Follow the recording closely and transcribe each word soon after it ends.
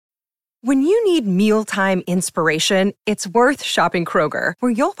When you need mealtime inspiration, it's worth shopping Kroger,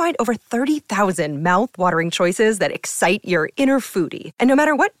 where you'll find over 30,000 mouth-watering choices that excite your inner foodie. And no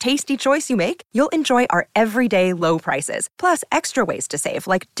matter what tasty choice you make, you'll enjoy our everyday low prices, plus extra ways to save,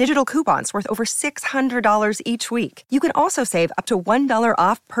 like digital coupons worth over $600 each week. You can also save up to $1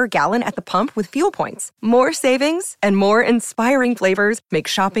 off per gallon at the pump with fuel points. More savings and more inspiring flavors make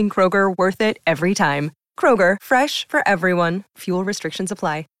shopping Kroger worth it every time. Kroger, fresh for everyone. Fuel restrictions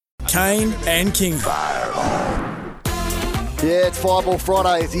apply. Kane and King. Yeah, it's Fireball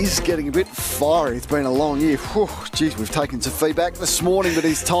Friday. It is getting a bit fiery. It's been a long year. Whew, geez, we've taken some feedback this morning, but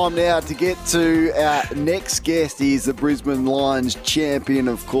it's time now to get to our next guest. He is the Brisbane Lions champion,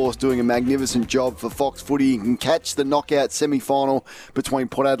 of course, doing a magnificent job for Fox Footy. You can catch the knockout semi-final between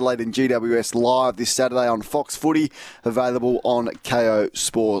Port Adelaide and GWS live this Saturday on Fox Footy, available on KO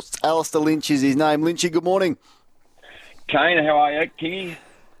Sports. Alastair Lynch is his name. Lynchy, good morning. Kane, how are you, Kingy?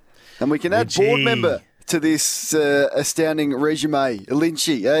 And we can add board member to this astounding resume.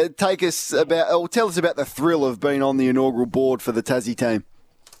 Lynchy, tell us about the thrill of being on the inaugural board for the Tassie team.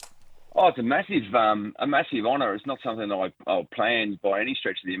 Oh, it's a massive honour. It's not something that I planned by any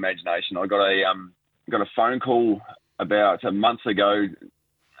stretch of the imagination. I got a phone call about a month ago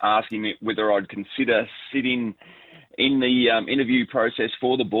asking me whether I'd consider sitting in the interview process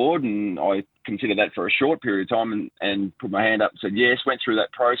for the board, and I considered that for a short period of time and put my hand up and said yes, went through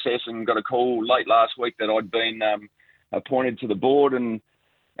that process and got a call late last week that I'd been appointed to the board. And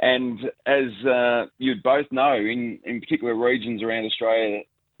as you'd both know, in particular regions around Australia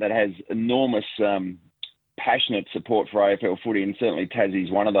that has enormous passionate support for AFL footy, and certainly Tassie's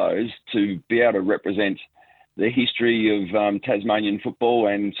one of those, to be able to represent the history of Tasmanian football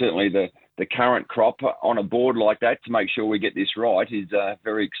and certainly the current crop on a board like that to make sure we get this right is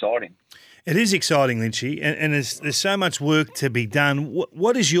very exciting. It is exciting, Lynchy, and there's so much work to be done.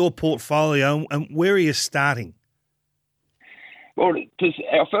 What is your portfolio and where are you starting? Well,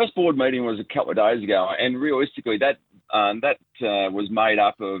 our first board meeting was a couple of days ago, and realistically that was made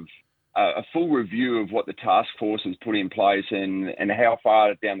up of a full review of what the task force has put in place and how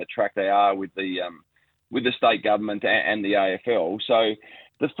far down the track they are with the state government and the AFL. So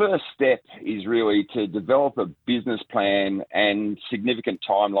the first step is really to develop a business plan and significant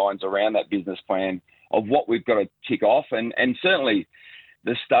timelines around that business plan of what we've got to tick off. And certainly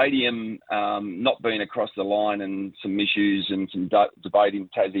the stadium not being across the line and some issues and some debate in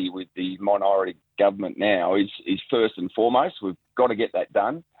Tassie with the minority government now is first and foremost. We've got to get that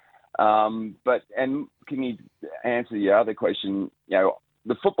done. But can you answer the other question? You know,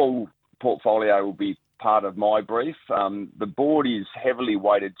 the football portfolio will be part of my brief. The board is heavily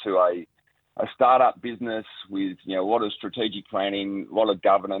weighted to a startup business with a lot of strategic planning, a lot of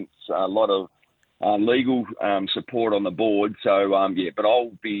governance, a lot of legal support on the board. So but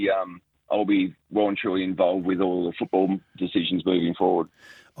I'll be well and truly involved with all the football decisions moving forward.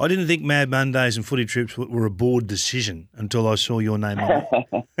 I didn't think Mad Mondays and footy trips were a board decision until I saw your name on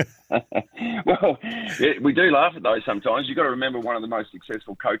it. Well, we do laugh at those sometimes. You've got to remember one of the most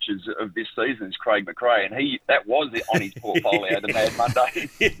successful coaches of this season is Craig McRae, and that was on his portfolio, the Mad Mondays,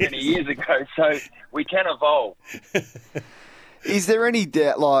 many years ago. So we can evolve. Is there any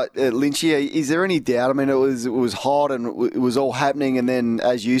doubt, Lynchy, is there any doubt? I mean, it was hot and it was all happening, and then,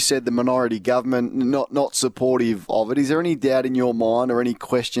 as you said, the minority government not supportive of it. Is there any doubt in your mind or any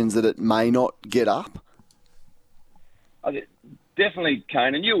questions that it may not get up? Definitely,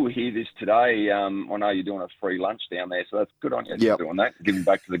 Kane, and you'll hear this today. I know you're doing a free lunch down there, so that's good on you for doing that, giving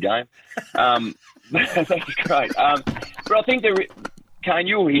back to the game. That's great. But I think Kane,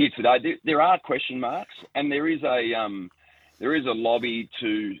 you'll hear today, there are question marks, and there is a lobby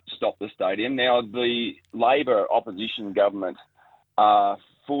to stop the stadium. Now, the Labor opposition government are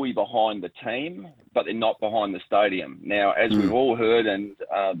fully behind the team, but they're not behind the stadium. Now, as we've all heard, and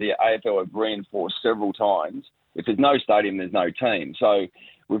the AFL have reinforced several times, if there's no stadium, there's no team. So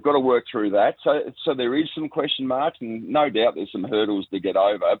we've got to work through that. So there is some question marks, and no doubt there's some hurdles to get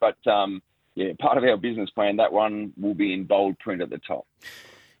over. But, part of our business plan, that one will be in bold print at the top.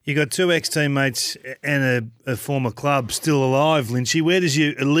 You got two ex-teammates and a former club still alive, Lynchy. Where does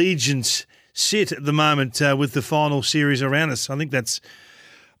your allegiance sit at the moment with the final series around us? I think that's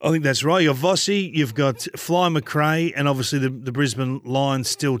right. You've got Vossi, you've got Fly McRae, and obviously the Brisbane Lions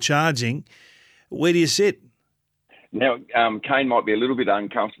still charging. Where do you sit? Now, Kane might be a little bit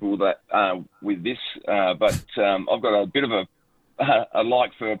uncomfortable with this, but I've got a bit of a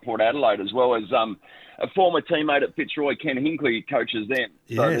like for Port Adelaide as well as a former teammate at Fitzroy, Ken Hinkley, coaches them.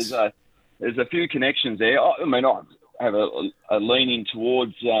 Yes. So there's a few connections there. I mean, I have a leaning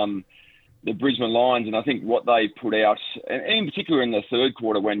towards the Brisbane Lions, and I think what they put out, and in particular in the third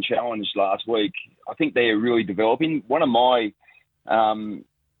quarter when challenged last week, I think they're really developing. One of my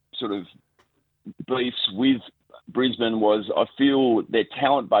sort of beefs with Brisbane was I feel their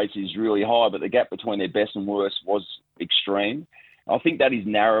talent base is really high, but the gap between their best and worst was extreme. I think that is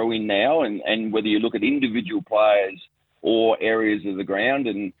narrowing now, and whether you look at individual players or areas of the ground,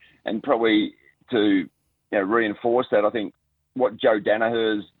 and probably to reinforce that, I think what Joe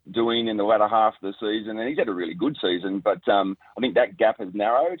Danaher's doing in the latter half of the season, and he's had a really good season, but I think that gap has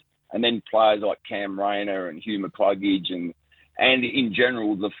narrowed. And then players like Cam Rayner and Hugh McCluggage and in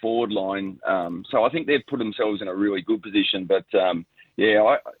general the forward line. So I think they've put themselves in a really good position. But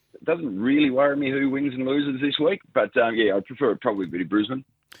it doesn't really worry me who wins and loses this week. But I prefer it probably to Brisbane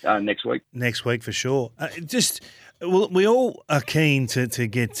next week. Next week for sure. We all are keen to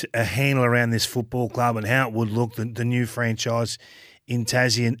get a handle around this football club and how it would look, the new franchise in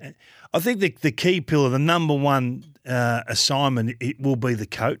Tassie. And I think the key pillar, the number one assignment, it will be the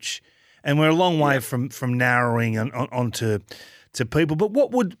coach. And we're a long way from narrowing onto people. But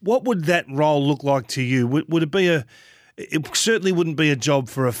what would that role look like to you? Would it be it certainly wouldn't be a job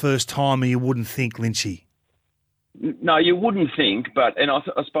for a first timer, you wouldn't think, Lynchy? No, you wouldn't think, and I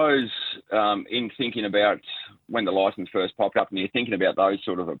suppose in thinking about when the licence first popped up and you're thinking about those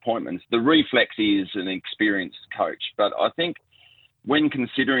sort of appointments, the reflex is an experienced coach. But I think when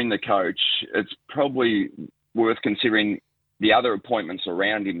considering the coach, it's probably worth considering the other appointments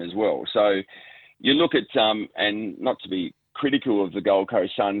around him as well. So you look at, and not to be critical of the Gold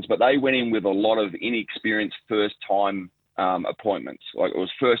Coast Suns, but they went in with a lot of inexperienced first-time appointments. Like it was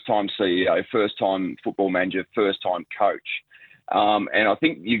first-time CEO, first-time football manager, first-time coach. And I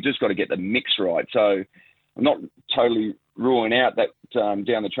think you've just got to get the mix right. So I'm not totally ruling out that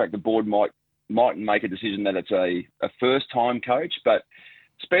down the track the board might make a decision that it's a first-time coach, but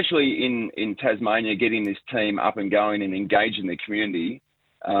especially in Tasmania, getting this team up and going and engaging the community,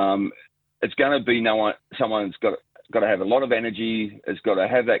 it's going to be someone that's got to have a lot of energy. It's got to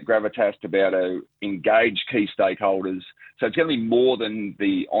have that gravitas to be able to engage key stakeholders. So it's going to be more than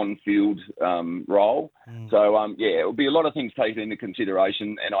the on-field role. So, it will be a lot of things taken into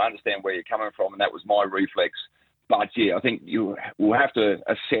consideration, and I understand where you're coming from, and that was my reflex. But, I think you will have to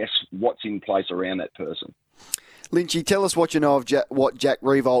assess what's in place around that person. Lynchy, tell us what you know of what Jack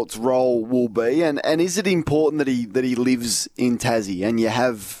Riewoldt's role will be, and is it important that he lives in Tassie and you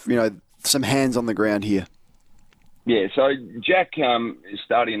have some hands on the ground here? Yeah, so Jack is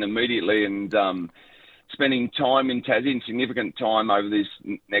starting immediately and spending time in Tassie, and significant time over this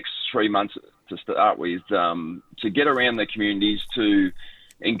next 3 months to start with, to get around the communities, to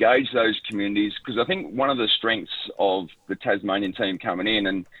engage those communities, because I think one of the strengths of the Tasmanian team coming in,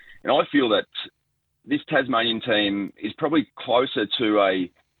 and I feel that this Tasmanian team is probably closer to a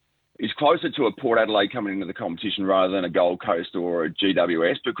Port Adelaide coming into the competition rather than a Gold Coast or a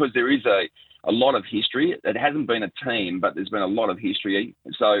GWS, because there is a lot of history. It hasn't been a team, but there's been a lot of history.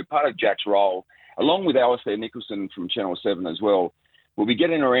 So part of Jack's role, along with Alastair Nicholson from Channel 7 as well, will be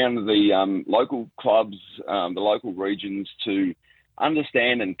getting around the local clubs, the local regions, to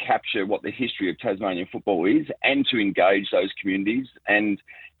understand and capture what the history of Tasmanian football is, and to engage those communities and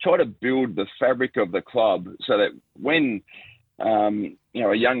try to build the fabric of the club so that when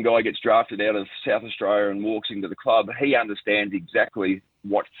a young guy gets drafted out of South Australia and walks into the club, he understands exactly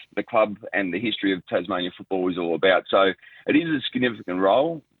what the club and the history of Tasmanian football is all about. So it is a significant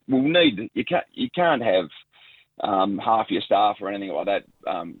role. You can't have half your staff or anything like that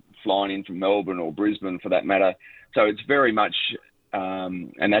flying in from Melbourne or Brisbane for that matter. So it's very much,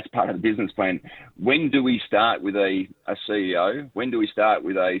 and that's part of the business plan. When do we start with a CEO? When do we start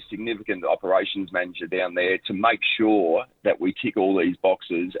with a significant operations manager down there to make sure that we tick all these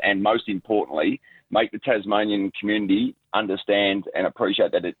boxes, and most importantly, make the Tasmanian community understand and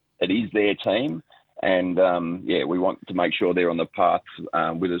appreciate that it is their team, and we want to make sure they're on the path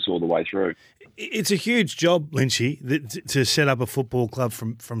with us all the way through. It's a huge job, Lynchy, to set up a football club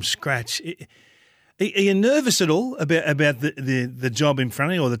from scratch. Are you nervous at all about the job in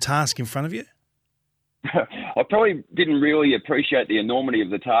front of you, or the task in front of you? I probably didn't really appreciate the enormity of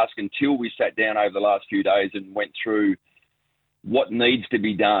the task until we sat down over the last few days and went through what needs to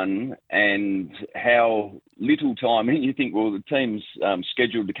be done and how little time. And you think, well, the team's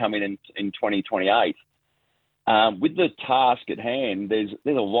scheduled to come in 2028. With the task at hand, there's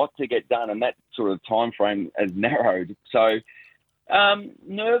a lot to get done, and that sort of time frame has narrowed. So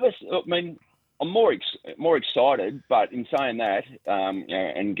nervous. I mean, I'm more excited, but in saying that,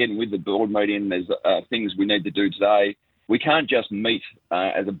 and getting with the board meeting, there's things we need to do today. We can't just meet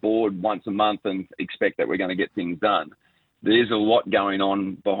as a board once a month and expect that we're going to get things done. there's a lot going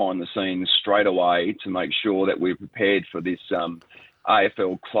on behind the scenes straight away to make sure that we're prepared for this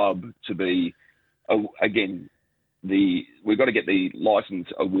AFL club to be, again, we've got to get the licence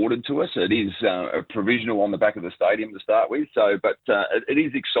awarded to us. It is a provisional on the back of the stadium to start with. But it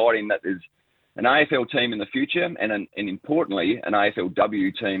is exciting that there's an AFL team in the future and importantly, an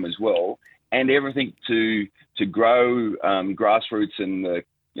AFLW team as well, and everything to grow grassroots and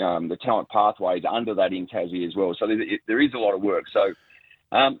the talent pathways under that in Tassie as well. So there is a lot of work. So,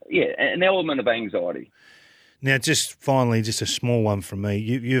 an element of anxiety. Now, just finally, just a small one from me.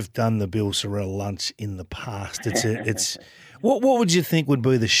 You've done the Bill Sorrell lunch in the past. It's what would you think would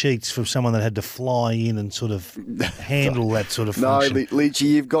be the sheets for someone that had to fly in and sort of handle that sort of function? No, Lynchy,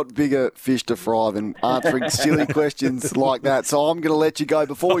 you've got bigger fish to fry than answering silly questions like that. So I'm going to let you go.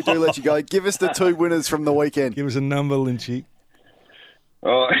 Before we do let you go, give us the 2 winners from the weekend. Give us a number, Lynchy.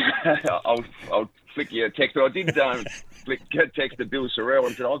 Oh, I'll flick you a text. But I did text to Bill Sorrell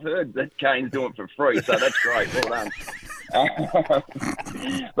and said, I've heard that Kane's doing it for free, so that's great. Well done.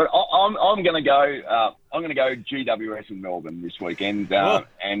 But I'm going to go. I'm going to go GWS in Melbourne this weekend,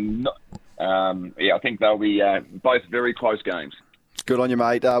 and I think they'll be both very close games. Good on you,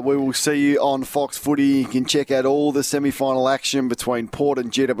 mate. We will see you on Fox Footy. You can check out all the semi-final action between Port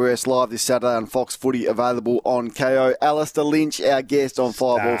and GWS live this Saturday on Fox Footy, available on KO. Alastair Lynch, our guest on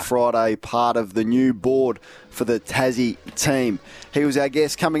Fireball Friday, part of the new board for the Tassie team. He was our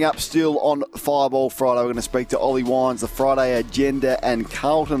guest. Coming up still on Fireball Friday, we're going to speak to Ollie Wines, the Friday Agenda, and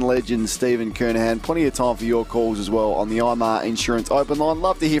Carlton legend Stephen Kernahan. Plenty of time for your calls as well on the IMAR Insurance Open Line.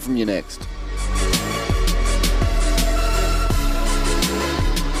 Love to hear from you next.